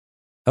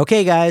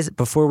Okay, guys,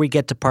 before we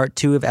get to part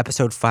 2 of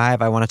episode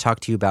 5, I want to talk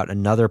to you about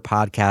another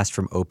podcast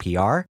from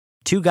OPR,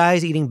 Two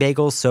Guys Eating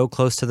Bagels So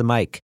Close to the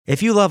Mic.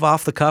 If you love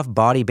off-the-cuff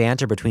body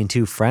banter between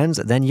two friends,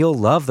 then you'll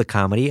love the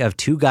comedy of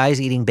Two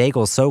Guys Eating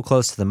Bagels So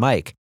Close to the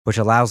Mic, which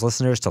allows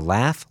listeners to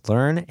laugh,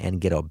 learn,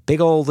 and get a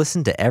big ol'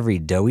 listen to every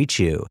doughy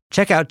chew.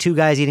 Check out Two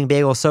Guys Eating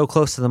Bagels So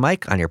Close to the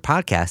Mic on your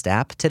podcast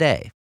app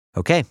today.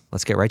 Okay,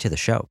 let's get right to the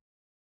show.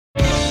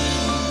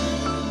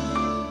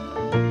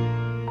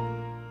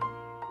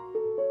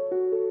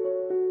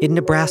 In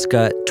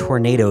Nebraska,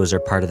 tornadoes are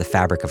part of the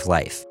fabric of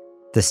life.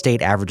 The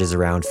state averages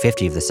around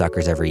 50 of the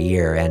suckers every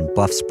year, and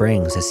Bluff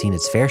Springs has seen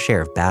its fair share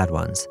of bad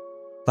ones.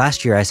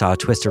 Last year, I saw a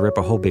twister rip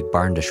a whole big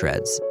barn to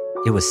shreds.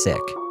 It was sick.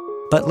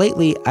 But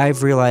lately,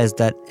 I've realized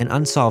that an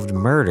unsolved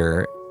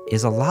murder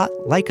is a lot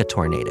like a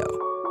tornado.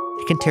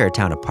 It can tear a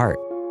town apart.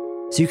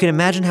 So you can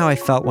imagine how I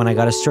felt when I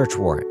got a search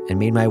warrant and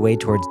made my way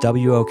towards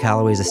W.O.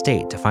 Calloway's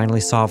estate to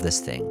finally solve this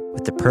thing,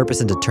 with the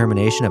purpose and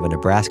determination of a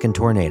Nebraskan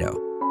tornado,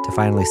 to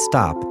finally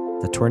stop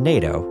the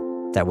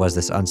tornado that was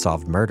this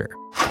unsolved murder.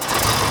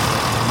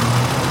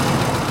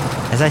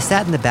 As I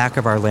sat in the back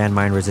of our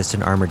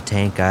landmine-resistant armored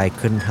tank, I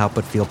couldn't help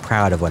but feel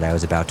proud of what I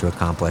was about to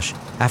accomplish.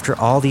 After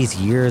all these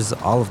years,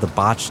 all of the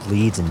botched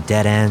leads and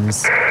dead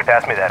ends,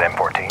 pass me that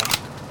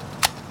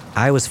M14.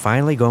 I was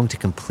finally going to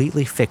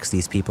completely fix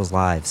these people's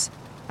lives.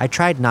 I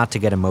tried not to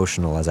get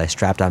emotional as I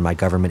strapped on my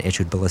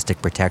government-issued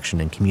ballistic protection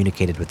and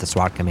communicated with the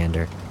SWAT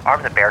commander.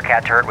 Arm the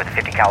Bearcat turret with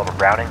 50 caliber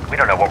Browning. We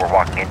don't know what we're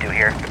walking into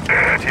here.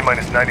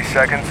 T-minus 90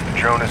 seconds. The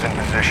drone is in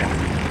position.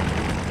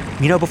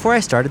 You know, before I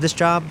started this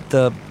job,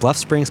 the Bluff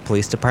Springs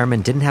Police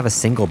Department didn't have a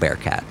single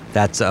Bearcat.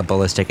 That's a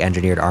ballistic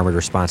engineered armored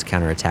response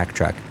counterattack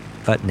truck.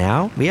 But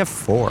now we have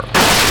 4.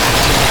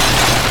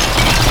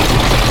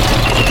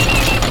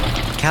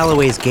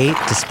 Calloway's gate,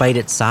 despite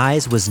its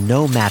size, was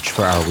no match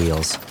for our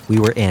wheels. We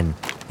were in.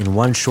 In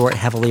one short,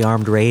 heavily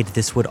armed raid,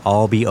 this would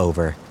all be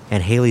over,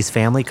 and Hayley's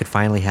family could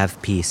finally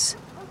have peace.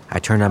 I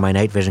turned on my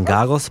night vision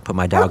goggles, put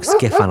my dog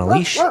Skiff on a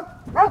leash,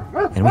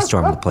 and we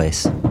stormed the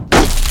place.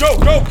 Go,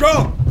 go,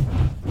 go!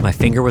 My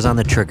finger was on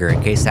the trigger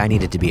in case I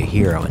needed to be a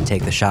hero and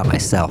take the shot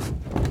myself.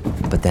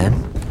 But then,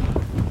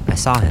 I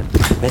saw him.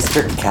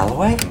 Mr.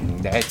 Calloway?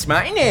 That's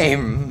my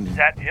name. Is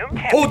that him?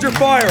 Hold your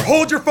fire!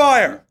 Hold your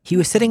fire! He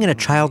was sitting in a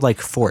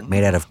childlike fort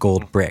made out of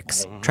gold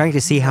bricks, trying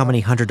to see how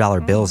many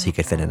 $100 bills he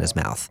could fit in his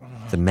mouth.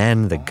 The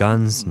men, the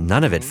guns,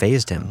 none of it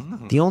fazed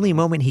him. The only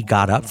moment he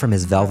got up from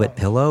his velvet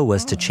pillow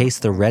was to chase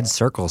the red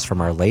circles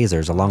from our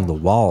lasers along the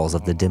walls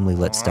of the dimly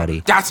lit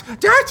study. That.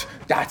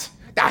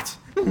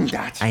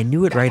 I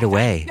knew it right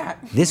away.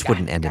 This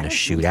wouldn't end in a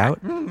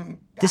shootout.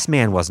 This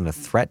man wasn't a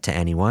threat to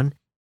anyone.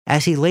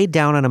 As he laid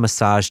down on a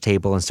massage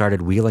table and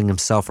started wheeling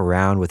himself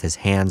around with his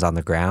hands on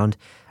the ground,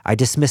 I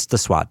dismissed the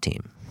SWAT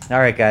team. All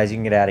right, guys, you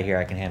can get out of here.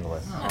 I can handle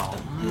it.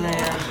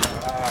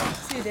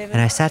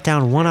 And I sat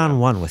down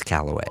one-on-one with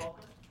Calloway.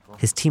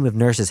 His team of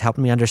nurses helped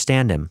me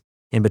understand him,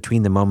 in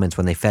between the moments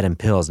when they fed him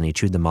pills and he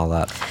chewed them all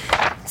up.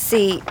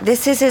 See,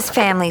 this is his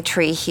family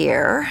tree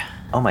here.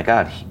 Oh my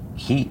God,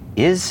 he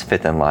is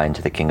fifth in line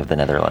to the King of the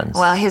Netherlands.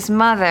 Well, his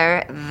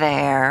mother,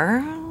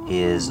 there,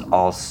 is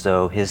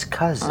also his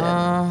cousin.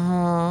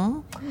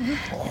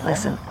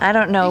 Listen, I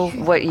don't know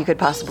what you could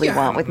possibly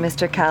want with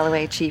Mr.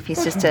 Calloway, Chief.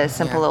 He's just a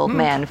simple old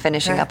man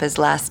finishing up his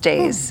last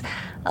days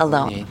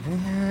alone.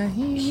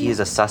 He is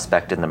a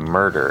suspect in the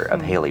murder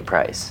of Hayley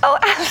Price. Oh,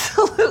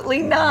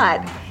 absolutely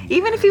not.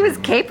 Even if he was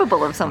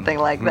capable of something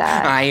like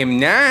that. I am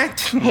not.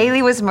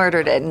 Hayley was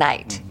murdered at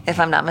night, if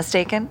I'm not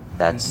mistaken.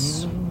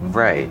 That's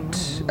right.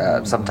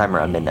 Sometime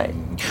around midnight.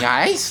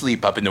 I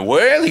sleep up in the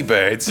whirly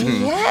birds.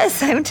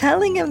 Yes, I'm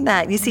telling him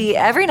that. You see,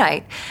 every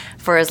night,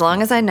 for as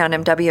long as I've known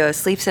him, W.O.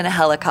 sleeps in a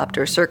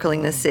helicopter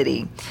circling the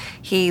city.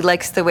 He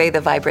likes the way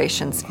the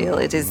vibrations feel.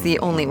 It is the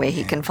only way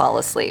he can fall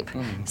asleep.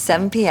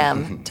 7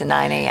 p.m. to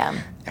 9 a.m.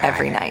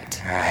 every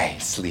night. I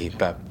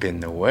sleep up in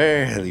the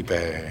whirly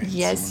birds.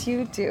 Yes,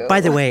 you do.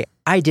 By the way,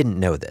 I didn't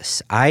know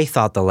this. I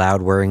thought the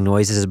loud whirring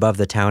noises above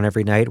the town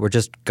every night were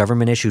just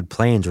government-issued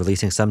planes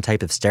releasing some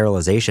type of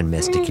sterilization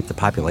mist to keep the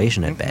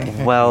population at bay.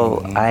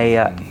 Well,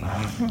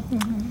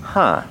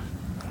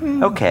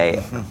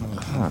 Okay.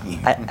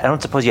 I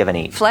don't suppose you have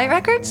any... Flight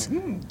records?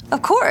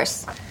 Of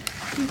course.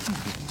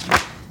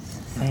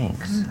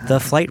 Thanks. The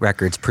flight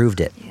records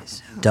proved it.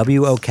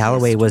 W.O.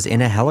 Calloway was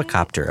in a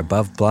helicopter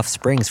above Bluff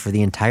Springs for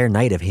the entire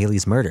night of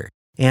Hayley's murder.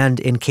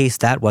 And in case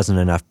that wasn't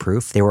enough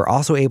proof, they were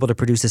also able to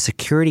produce a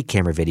security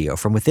camera video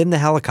from within the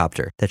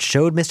helicopter that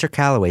showed Mr.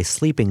 Calloway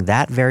sleeping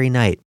that very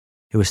night.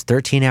 It was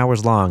 13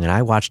 hours long, and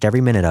I watched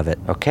every minute of it.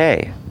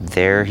 Okay,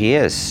 there he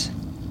is.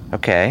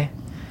 Okay.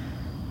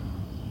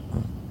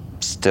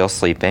 Still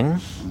sleeping.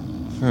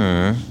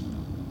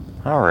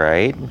 All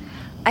right.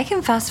 I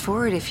can fast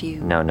forward if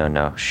you...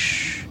 No.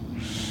 Shh.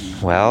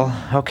 Well,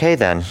 okay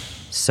then.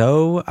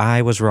 So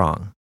I was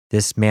wrong.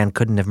 This man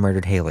couldn't have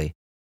murdered Hayley.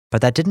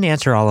 But that didn't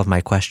answer all of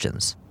my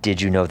questions.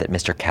 Did you know that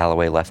Mr.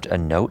 Calloway left a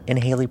note in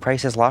Hayley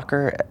Price's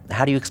locker?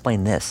 How do you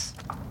explain this?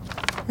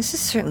 This is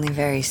certainly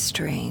very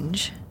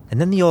strange.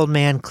 And then the old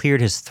man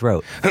cleared his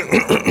throat.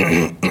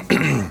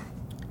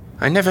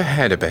 I never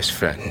had a best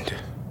friend.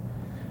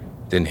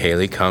 Then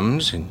Hayley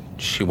comes and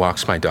she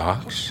walks my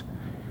dogs.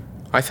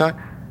 I thought,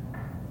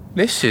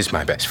 this is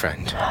my best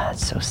friend.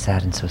 That's so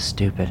sad and so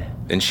stupid.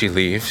 Then she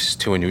leaves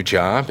to a new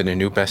job and a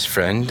new best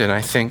friend, and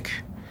I think,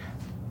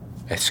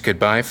 it's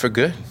goodbye for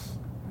good.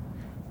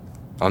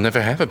 I'll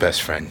never have a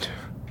best friend.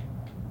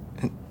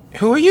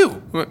 Who are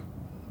you?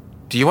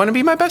 Do you want to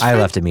be my best friend? I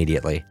left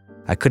immediately.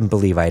 I couldn't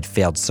believe I had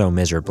failed so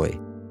miserably.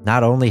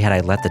 Not only had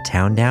I let the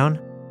town down,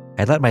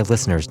 I'd let my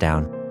listeners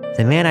down.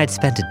 The man I'd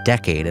spent a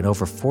decade and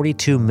over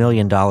 $42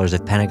 million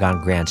of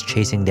Pentagon grants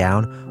chasing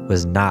down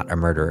was not a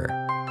murderer.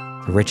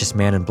 The richest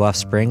man in Bluff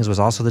Springs was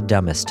also the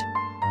dumbest.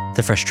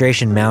 The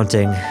frustration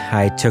mounting,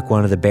 I took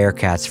one of the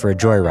Bearcats for a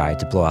joyride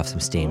to blow off some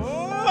steam.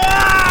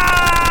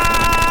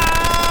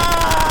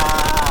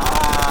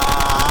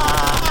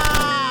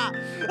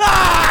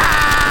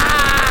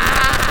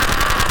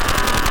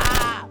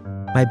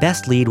 My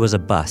best lead was a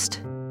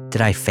bust.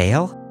 Did I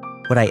fail?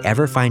 Would I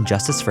ever find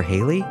justice for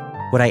Hayley?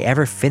 Would I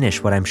ever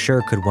finish what I'm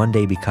sure could one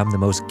day become the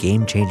most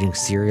game-changing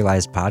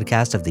serialized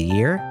podcast of the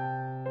year?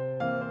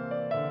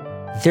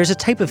 There's a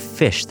type of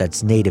fish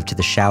that's native to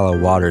the shallow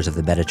waters of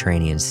the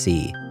Mediterranean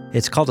Sea.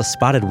 It's called a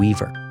spotted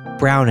weaver.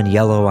 Brown and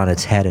yellow on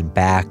its head and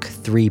back,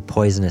 3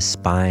 poisonous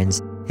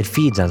spines. It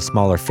feeds on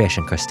smaller fish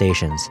and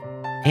crustaceans.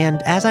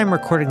 And as I'm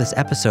recording this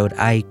episode,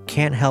 I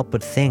can't help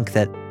but think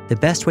that the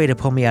best way to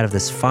pull me out of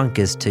this funk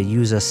is to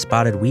use a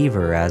spotted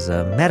weaver as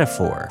a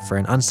metaphor for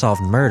an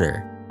unsolved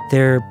murder.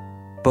 They're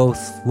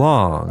both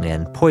long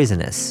and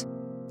poisonous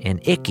and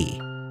icky.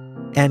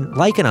 And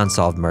like an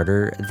unsolved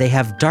murder, they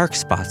have dark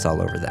spots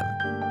all over them.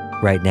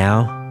 Right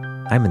now,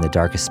 I'm in the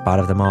darkest spot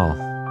of them all.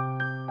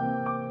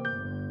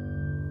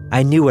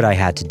 I knew what I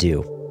had to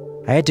do.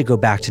 I had to go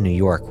back to New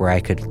York where I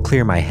could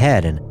clear my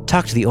head and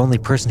talk to the only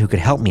person who could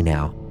help me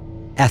now,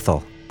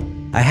 Ethel.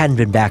 I hadn't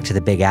been back to the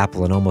Big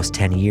Apple in almost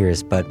 10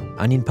 years, but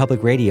Onion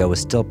Public Radio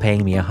was still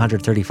paying me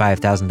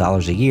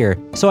 $135,000 a year,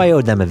 so I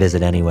owed them a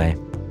visit anyway.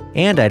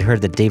 And I'd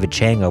heard that David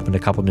Chang opened a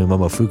couple new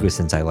Momofuku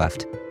since I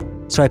left.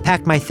 So I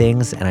packed my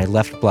things and I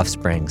left Bluff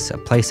Springs, a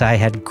place I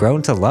had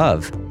grown to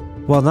love.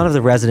 While none of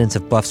the residents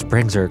of Bluff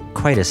Springs are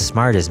quite as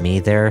smart as me,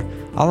 they're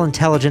all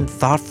intelligent,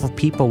 thoughtful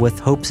people with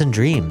hopes and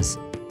dreams.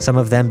 Some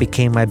of them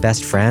became my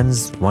best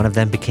friends, one of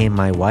them became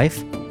my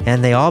wife,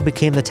 and they all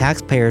became the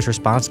taxpayers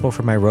responsible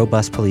for my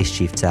robust police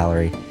chief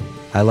salary.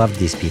 I loved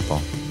these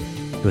people.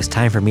 It was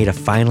time for me to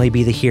finally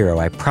be the hero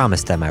I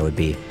promised them I would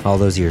be all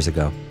those years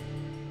ago.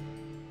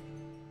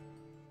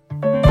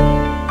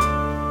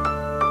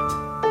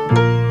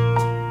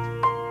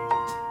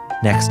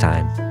 Next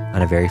time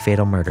on A Very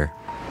Fatal Murder.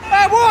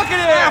 I'm walking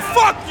here!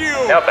 Fuck you!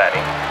 Now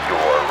batting,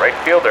 your right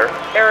fielder,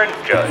 Aaron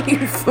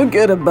Judge.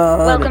 Forget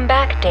about it. Welcome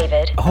back,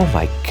 David. Oh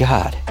my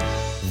God.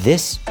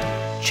 This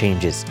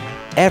changes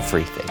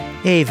everything.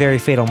 A Very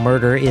Fatal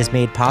Murder is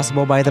made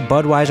possible by the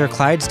Budweiser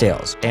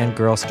Clydesdales and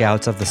Girl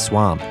Scouts of the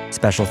Swamp.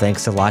 Special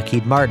thanks to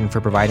Lockheed Martin for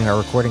providing our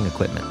recording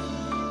equipment.